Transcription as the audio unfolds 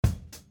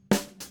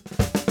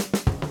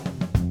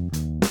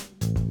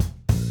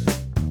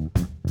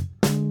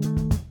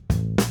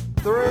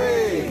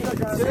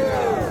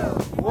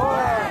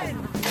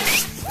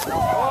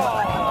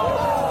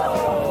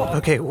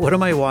Okay, what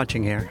am I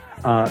watching here?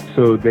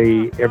 So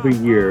every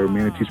year,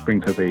 Manitou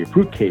Springs has a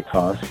fruitcake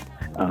toss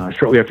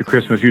shortly after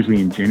Christmas, usually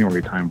in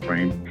January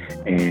timeframe.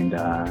 And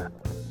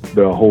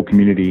the whole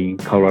community,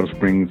 Colorado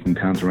Springs and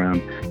towns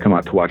around, come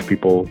out to watch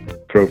people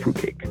throw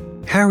fruitcake.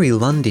 Harry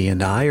Lundy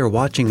and I are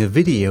watching a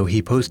video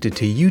he posted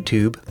to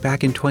YouTube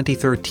back in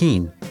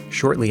 2013,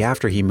 shortly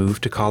after he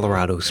moved to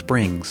Colorado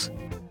Springs.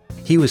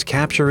 He was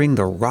capturing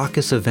the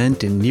raucous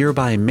event in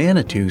nearby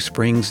Manitou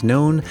Springs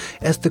known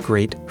as the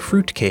Great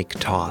Fruitcake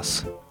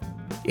Toss.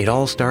 It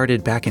all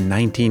started back in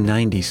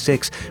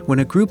 1996 when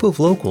a group of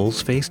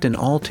locals faced an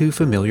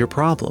all-too-familiar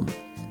problem.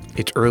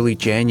 It's early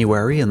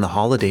January and the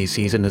holiday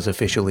season is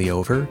officially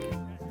over.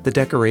 The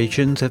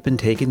decorations have been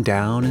taken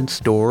down and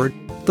stored,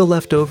 the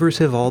leftovers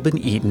have all been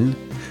eaten,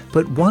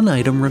 but one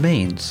item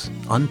remains,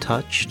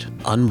 untouched,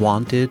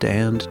 unwanted,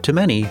 and, to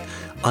many,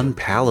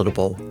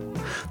 unpalatable.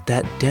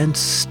 That dense,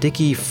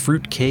 sticky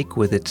fruitcake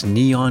with its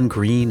neon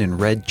green and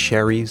red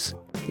cherries,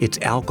 its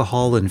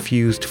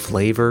alcohol-infused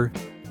flavor,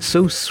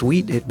 so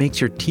sweet it makes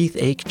your teeth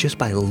ache just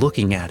by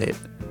looking at it.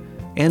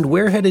 And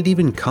where had it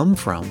even come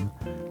from?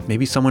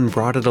 Maybe someone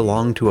brought it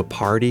along to a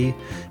party,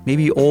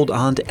 maybe old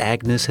Aunt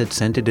Agnes had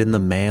sent it in the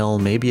mail,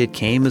 maybe it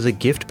came as a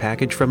gift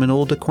package from an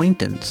old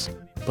acquaintance.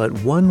 But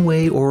one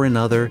way or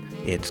another,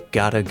 it's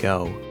gotta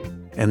go.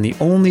 And the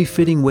only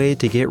fitting way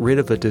to get rid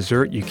of a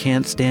dessert you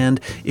can't stand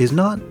is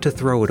not to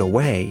throw it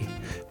away,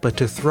 but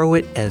to throw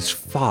it as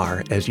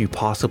far as you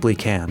possibly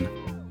can.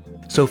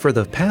 So for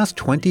the past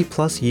 20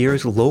 plus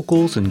years,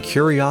 locals and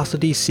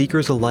curiosity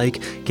seekers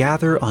alike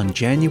gather on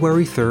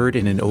January 3rd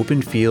in an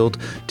open field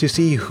to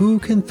see who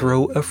can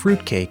throw a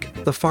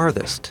fruitcake the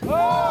farthest.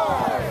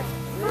 4,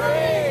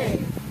 3,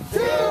 2,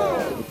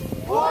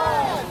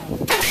 1.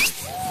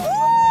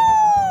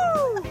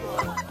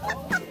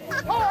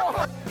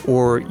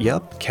 Or,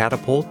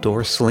 catapult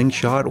or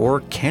slingshot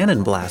or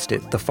cannon blast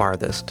it the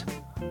farthest.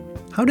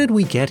 How did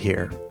we get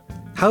here?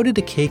 How did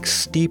a cake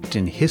steeped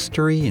in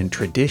history and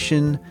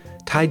tradition,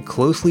 tied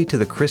closely to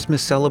the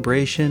Christmas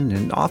celebration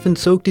and often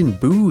soaked in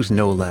booze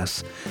no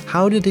less,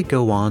 how did it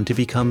go on to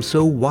become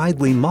so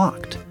widely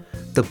mocked?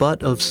 The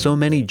butt of so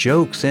many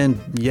jokes and,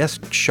 yes,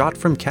 shot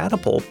from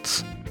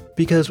catapults.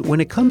 Because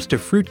when it comes to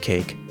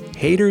fruitcake,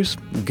 haters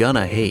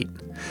gonna hate.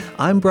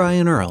 I'm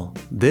Brian Earl.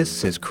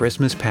 This is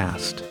Christmas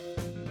Past.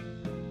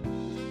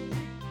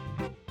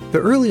 The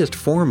earliest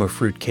form of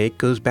fruitcake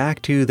goes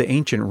back to the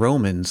ancient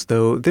Romans,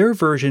 though their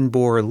version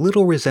bore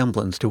little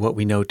resemblance to what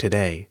we know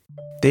today.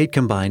 They'd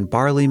combine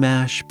barley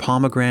mash,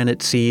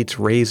 pomegranate seeds,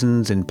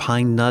 raisins, and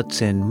pine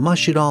nuts and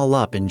mush it all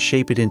up and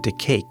shape it into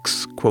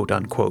cakes, quote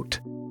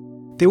unquote.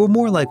 They were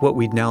more like what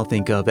we'd now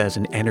think of as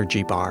an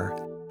energy bar,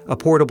 a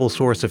portable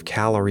source of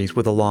calories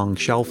with a long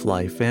shelf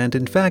life, and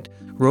in fact,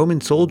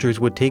 Roman soldiers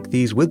would take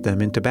these with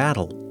them into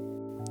battle.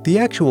 The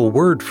actual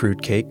word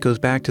fruitcake goes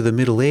back to the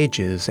Middle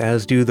Ages,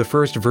 as do the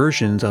first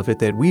versions of it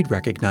that we'd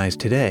recognize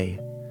today.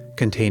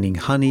 Containing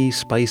honey,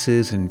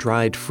 spices, and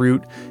dried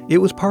fruit, it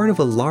was part of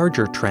a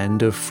larger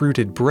trend of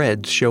fruited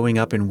breads showing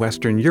up in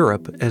Western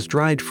Europe as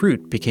dried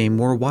fruit became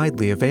more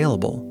widely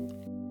available.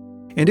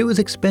 And it was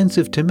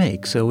expensive to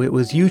make, so it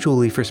was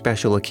usually for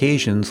special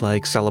occasions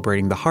like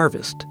celebrating the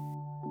harvest.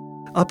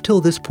 Up till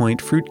this point,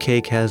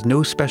 fruitcake has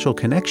no special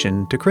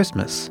connection to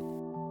Christmas.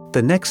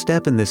 The next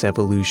step in this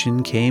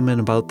evolution came in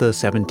about the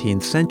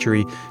 17th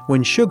century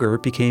when sugar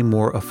became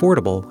more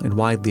affordable and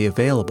widely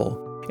available.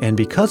 And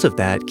because of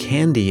that,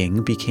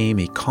 candying became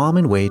a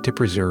common way to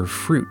preserve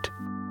fruit.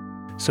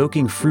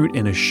 Soaking fruit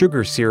in a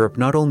sugar syrup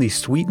not only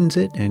sweetens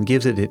it and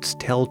gives it its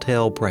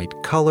telltale bright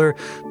color,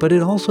 but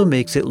it also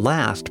makes it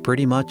last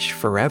pretty much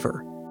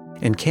forever.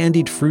 And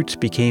candied fruits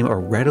became a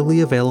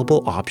readily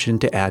available option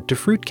to add to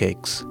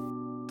fruitcakes.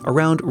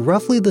 Around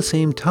roughly the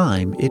same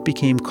time, it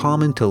became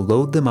common to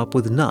load them up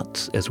with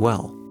nuts as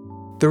well.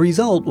 The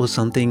result was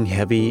something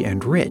heavy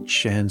and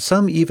rich, and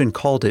some even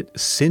called it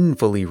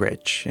sinfully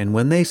rich, and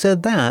when they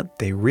said that,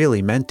 they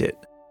really meant it.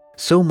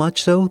 So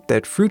much so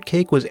that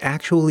fruitcake was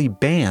actually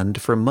banned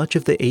for much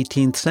of the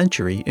 18th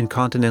century in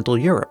continental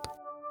Europe.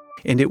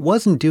 And it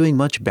wasn't doing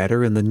much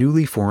better in the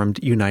newly formed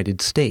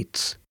United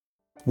States.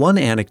 One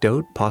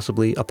anecdote,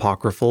 possibly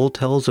apocryphal,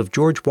 tells of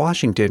George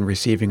Washington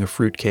receiving a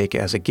fruitcake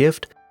as a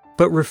gift,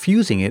 but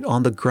refusing it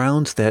on the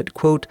grounds that,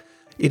 quote,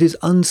 "It is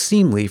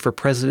unseemly for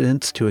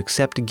presidents to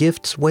accept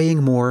gifts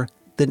weighing more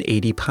than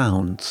 80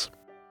 pounds.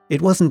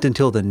 It wasn't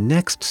until the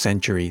next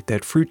century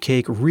that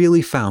fruitcake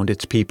really found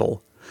its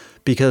people,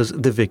 because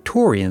the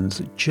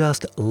Victorians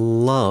just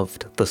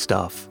loved the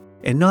stuff,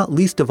 and not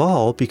least of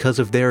all because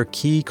of their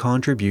key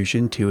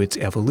contribution to its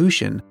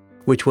evolution,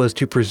 which was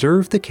to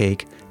preserve the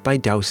cake by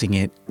dousing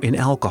it in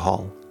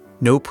alcohol.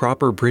 No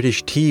proper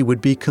British tea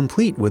would be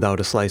complete without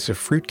a slice of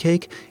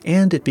fruitcake,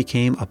 and it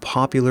became a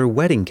popular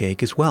wedding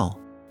cake as well.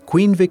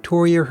 Queen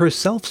Victoria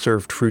herself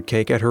served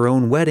fruitcake at her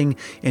own wedding,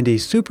 and a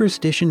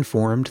superstition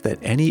formed that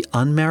any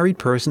unmarried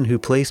person who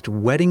placed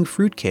wedding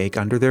fruitcake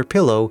under their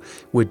pillow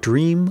would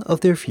dream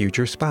of their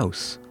future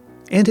spouse.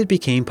 And it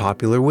became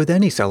popular with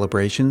any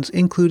celebrations,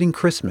 including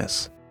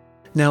Christmas.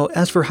 Now,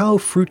 as for how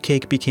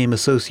fruitcake became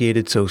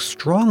associated so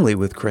strongly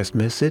with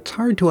Christmas, it's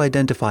hard to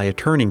identify a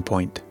turning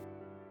point.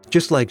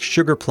 Just like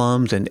sugar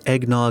plums and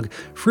eggnog,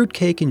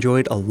 fruitcake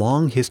enjoyed a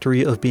long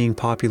history of being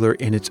popular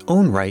in its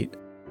own right,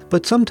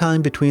 but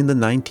sometime between the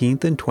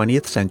 19th and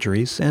 20th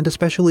centuries, and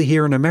especially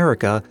here in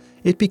America,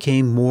 it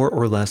became more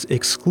or less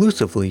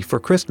exclusively for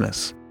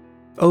Christmas.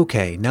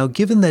 Okay, now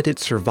given that it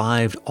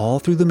survived all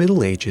through the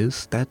Middle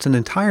Ages, that's an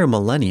entire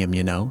millennium,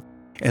 you know,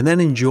 and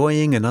then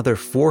enjoying another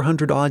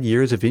 400-odd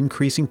years of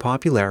increasing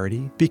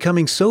popularity,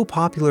 becoming so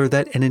popular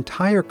that an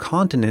entire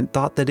continent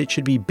thought that it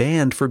should be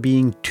banned for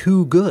being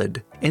too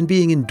good, and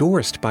being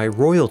endorsed by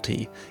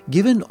royalty.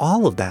 Given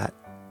all of that,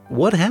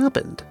 what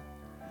happened?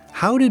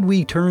 How did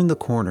we turn the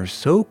corner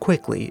so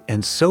quickly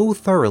and so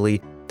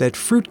thoroughly that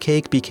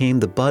fruitcake became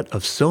the butt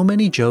of so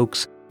many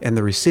jokes and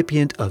the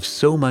recipient of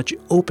so much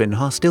open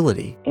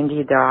hostility?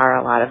 Indeed, there are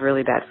a lot of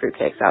really bad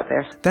fruitcakes out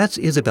there. That's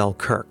Isabel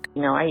Kirk.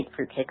 You know, I eat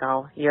fruitcake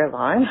all year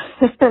long,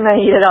 and I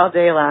eat it all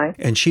day long.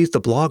 And she's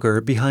the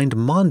blogger behind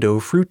Mondo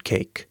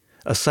Fruitcake,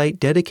 a site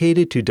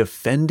dedicated to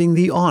defending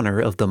the honor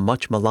of the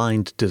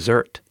much-maligned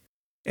dessert.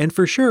 And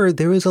for sure,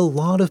 there is a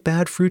lot of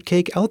bad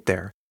fruitcake out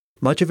there,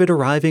 much of it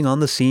arriving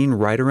on the scene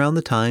right around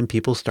the time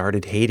people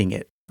started hating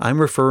it. I'm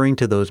referring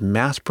to those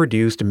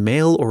mass-produced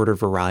mail-order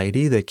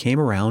variety that came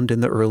around in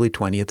the early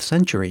 20th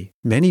century.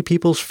 Many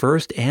people's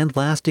first and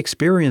last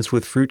experience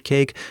with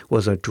fruitcake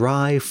was a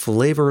dry,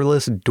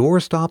 flavorless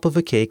doorstop of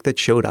a cake that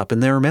showed up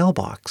in their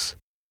mailbox.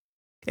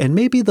 And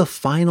maybe the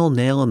final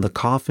nail in the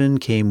coffin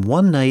came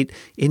one night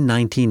in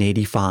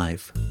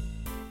 1985.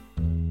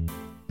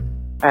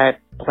 I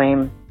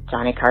blame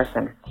Johnny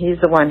Carson. He's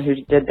the one who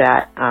did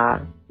that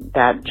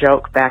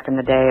joke back in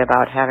the day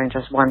about having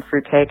just one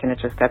fruitcake and it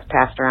just gets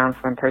passed around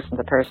from person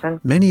to person.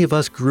 Many of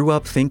us grew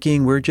up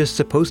thinking we're just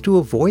supposed to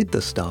avoid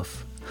the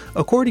stuff.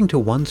 According to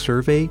one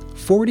survey,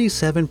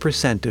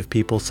 47% of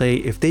people say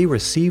if they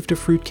received a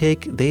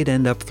fruitcake, they'd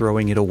end up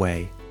throwing it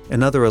away.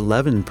 Another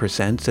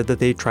 11% said that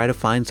they'd try to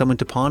find someone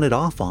to pawn it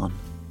off on.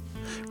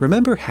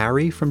 Remember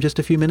Harry from just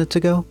a few minutes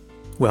ago?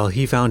 Well,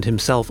 he found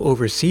himself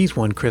overseas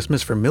one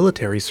Christmas for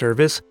military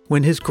service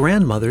when his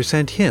grandmother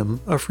sent him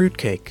a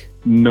fruitcake.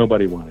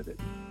 Nobody wanted it.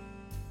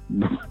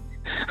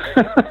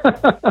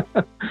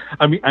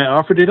 I mean, I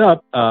offered it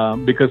up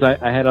because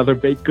I had other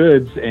baked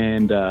goods,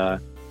 and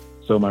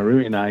so my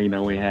roommate and I, you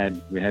know, we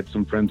had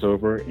some friends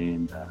over,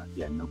 and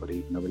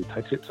nobody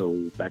touched it. So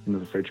back into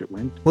the fridge it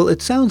went. Well,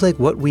 it sounds like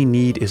what we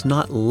need is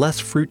not less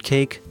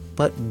fruitcake,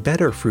 but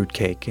better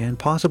fruitcake, and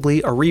possibly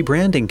a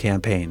rebranding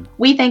campaign.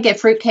 We think if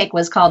fruitcake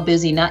was called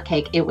Boozy Nut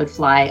Cake, it would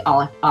fly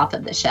all off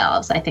of the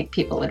shelves. I think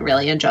people would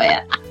really enjoy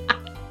it.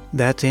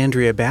 That's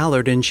Andrea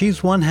Ballard, and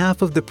she's one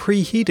half of the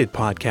Preheated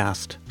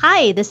podcast.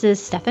 Hi, this is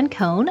Stefan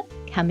Cohn,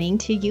 coming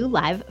to you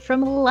live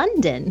from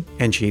London.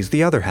 And she's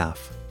the other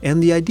half.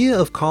 And the idea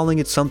of calling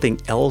it something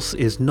else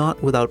is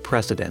not without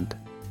precedent.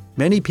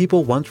 Many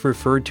people once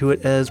referred to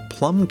it as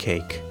plum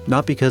cake,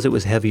 not because it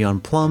was heavy on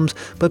plums,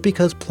 but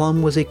because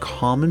plum was a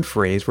common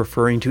phrase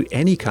referring to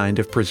any kind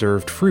of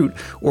preserved fruit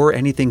or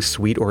anything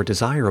sweet or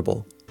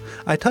desirable.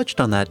 I touched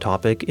on that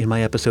topic in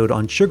my episode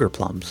on sugar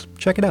plums.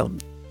 Check it out.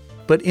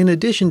 But in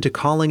addition to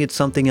calling it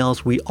something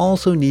else, we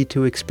also need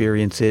to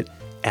experience it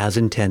as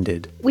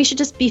intended. We should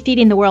just be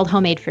feeding the world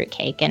homemade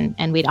fruitcake,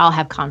 and we'd all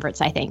have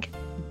converts, I think.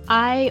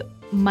 I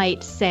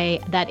might say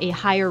that a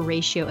higher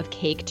ratio of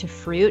cake to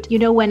fruit. You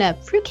know, when a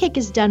fruitcake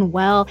is done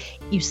well,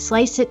 you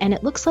slice it and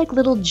it looks like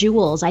little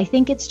jewels. I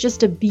think it's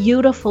just a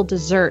beautiful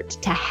dessert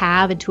to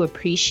have and to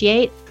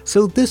appreciate.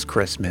 So this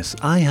Christmas,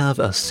 I have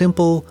a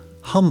simple,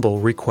 humble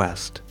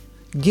request.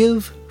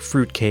 Give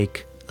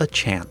fruitcake a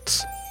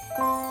chance.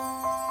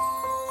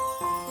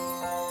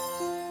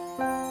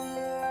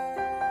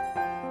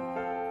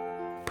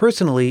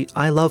 Personally,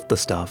 I love the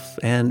stuff,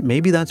 and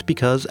maybe that's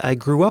because I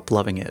grew up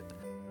loving it.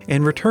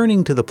 And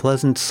returning to the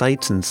pleasant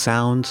sights and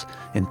sounds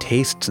and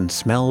tastes and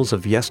smells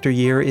of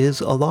yesteryear is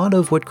a lot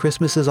of what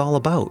Christmas is all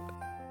about,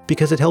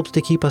 because it helps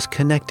to keep us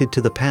connected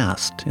to the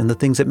past and the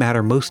things that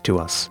matter most to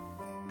us,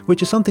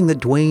 which is something that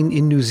Dwayne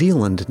in New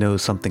Zealand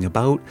knows something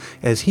about,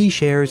 as he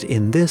shares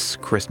in this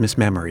Christmas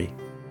memory.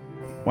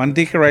 One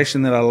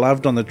decoration that I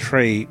loved on the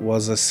tree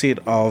was a set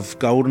of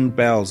golden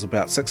bells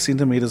about 6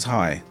 centimeters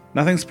high.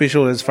 Nothing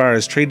special as far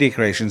as tree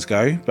decorations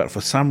go, but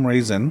for some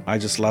reason, I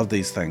just love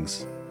these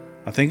things.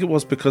 I think it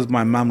was because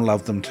my mum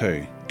loved them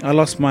too. I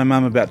lost my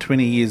mum about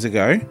 20 years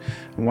ago,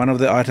 and one of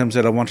the items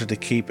that I wanted to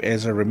keep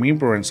as a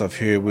remembrance of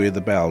her were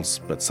the bells,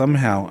 but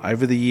somehow,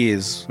 over the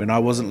years, when I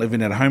wasn't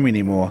living at home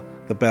anymore,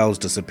 the bells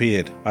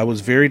disappeared. I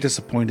was very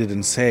disappointed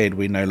and sad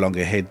we no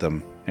longer had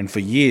them. And for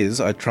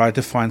years I tried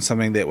to find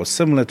something that was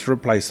similar to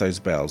replace those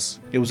bells.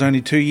 It was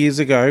only 2 years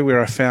ago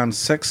where I found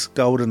 6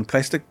 golden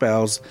plastic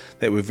bells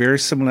that were very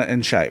similar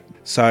in shape.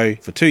 So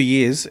for 2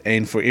 years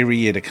and for every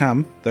year to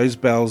come, those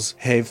bells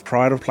have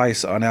pride of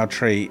place on our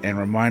tree and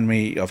remind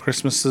me of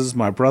Christmases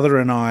my brother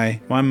and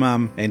I, my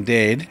mum and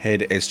dad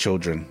had as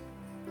children.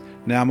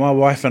 Now, my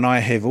wife and I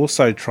have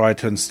also tried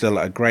to instill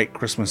a great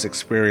Christmas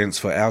experience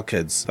for our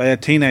kids. They are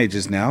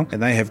teenagers now,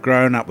 and they have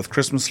grown up with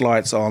Christmas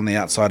lights on the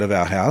outside of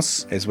our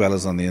house, as well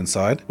as on the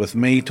inside, with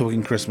me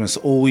talking Christmas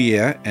all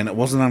year, and it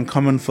wasn't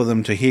uncommon for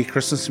them to hear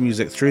Christmas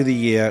music through the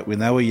year when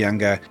they were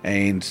younger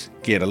and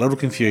get a little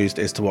confused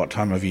as to what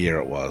time of year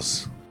it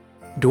was.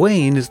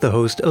 Dwayne is the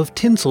host of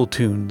Tinsel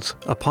Tunes,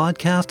 a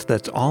podcast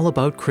that's all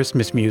about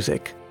Christmas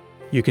music.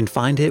 You can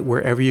find it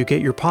wherever you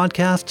get your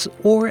podcasts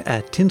or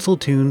at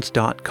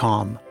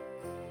tinseltunes.com.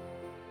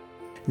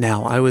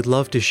 Now, I would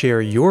love to share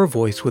your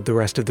voice with the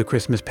rest of the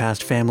Christmas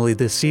Past family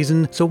this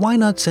season, so why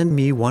not send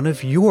me one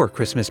of your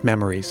Christmas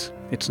memories?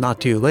 It's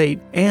not too late,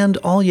 and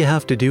all you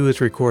have to do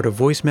is record a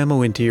voice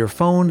memo into your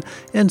phone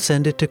and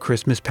send it to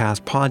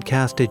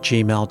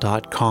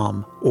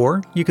christmaspastpodcast@gmail.com.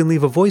 Or you can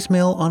leave a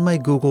voicemail on my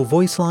Google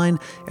Voice line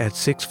at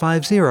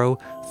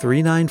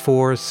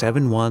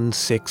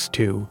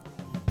 650-394-7162.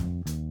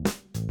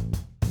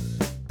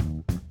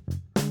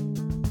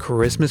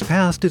 Christmas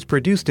Past is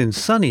produced in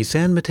sunny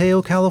San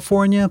Mateo,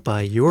 California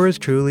by yours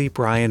truly,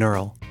 Brian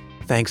Earl.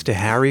 Thanks to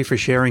Harry for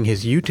sharing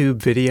his YouTube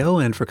video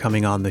and for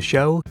coming on the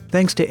show.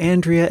 Thanks to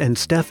Andrea and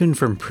Stefan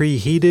from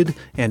Preheated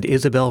and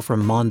Isabel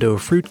from Mondo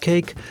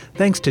Fruitcake.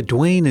 Thanks to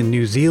Dwayne in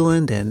New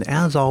Zealand, and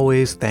as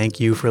always, thank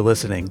you for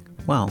listening.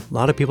 Wow, a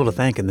lot of people to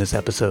thank in this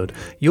episode.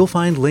 You'll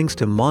find links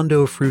to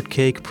Mondo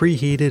Fruitcake,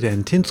 Preheated,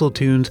 and Tinsel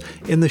Tunes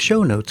in the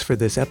show notes for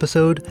this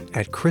episode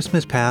at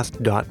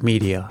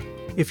christmaspast.media.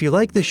 If you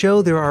like the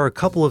show, there are a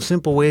couple of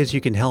simple ways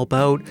you can help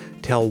out.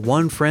 Tell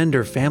one friend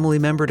or family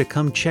member to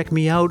come check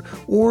me out,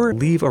 or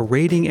leave a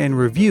rating and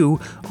review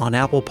on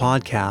Apple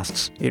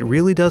Podcasts. It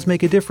really does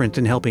make a difference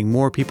in helping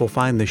more people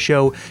find the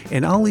show,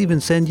 and I'll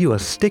even send you a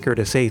sticker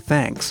to say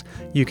thanks.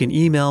 You can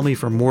email me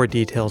for more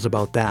details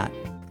about that.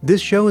 This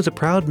show is a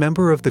proud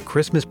member of the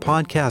Christmas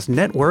Podcast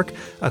Network,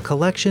 a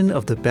collection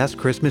of the best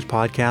Christmas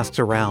podcasts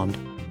around.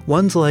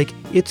 Ones like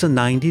It's a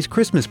 90s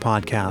Christmas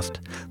Podcast,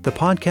 the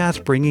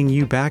podcast bringing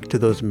you back to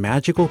those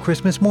magical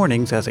Christmas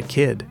mornings as a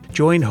kid.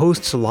 Join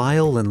hosts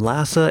Lyle and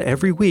Lassa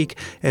every week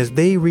as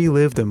they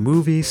relive the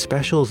movies,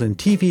 specials, and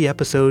TV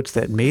episodes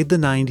that made the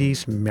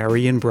 90s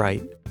merry and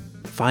bright.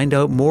 Find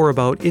out more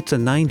about It's a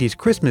 90s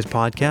Christmas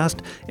Podcast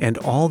and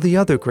all the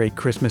other great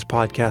Christmas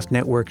Podcast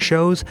Network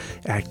shows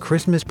at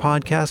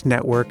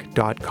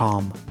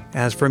christmaspodcastnetwork.com.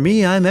 As for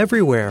me, I'm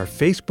everywhere.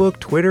 Facebook,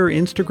 Twitter,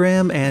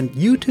 Instagram, and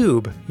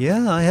YouTube.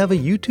 Yeah, I have a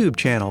YouTube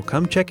channel.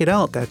 Come check it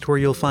out. That's where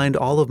you'll find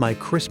all of my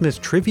Christmas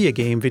trivia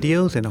game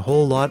videos and a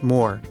whole lot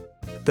more.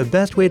 The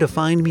best way to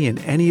find me in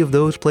any of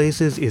those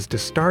places is to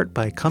start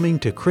by coming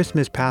to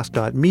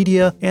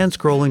christmaspast.media and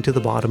scrolling to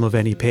the bottom of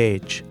any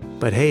page.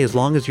 But hey, as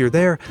long as you're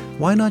there,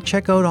 why not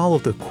check out all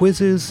of the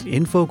quizzes,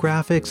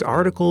 infographics,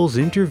 articles,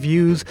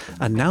 interviews,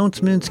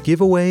 announcements,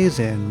 giveaways,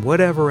 and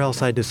whatever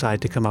else I decide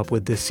to come up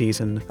with this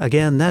season.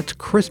 Again, that's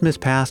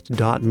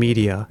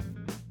christmaspast.media.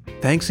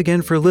 Thanks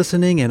again for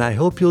listening, and I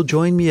hope you'll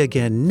join me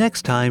again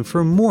next time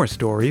for more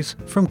stories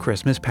from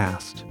Christmas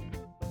Past.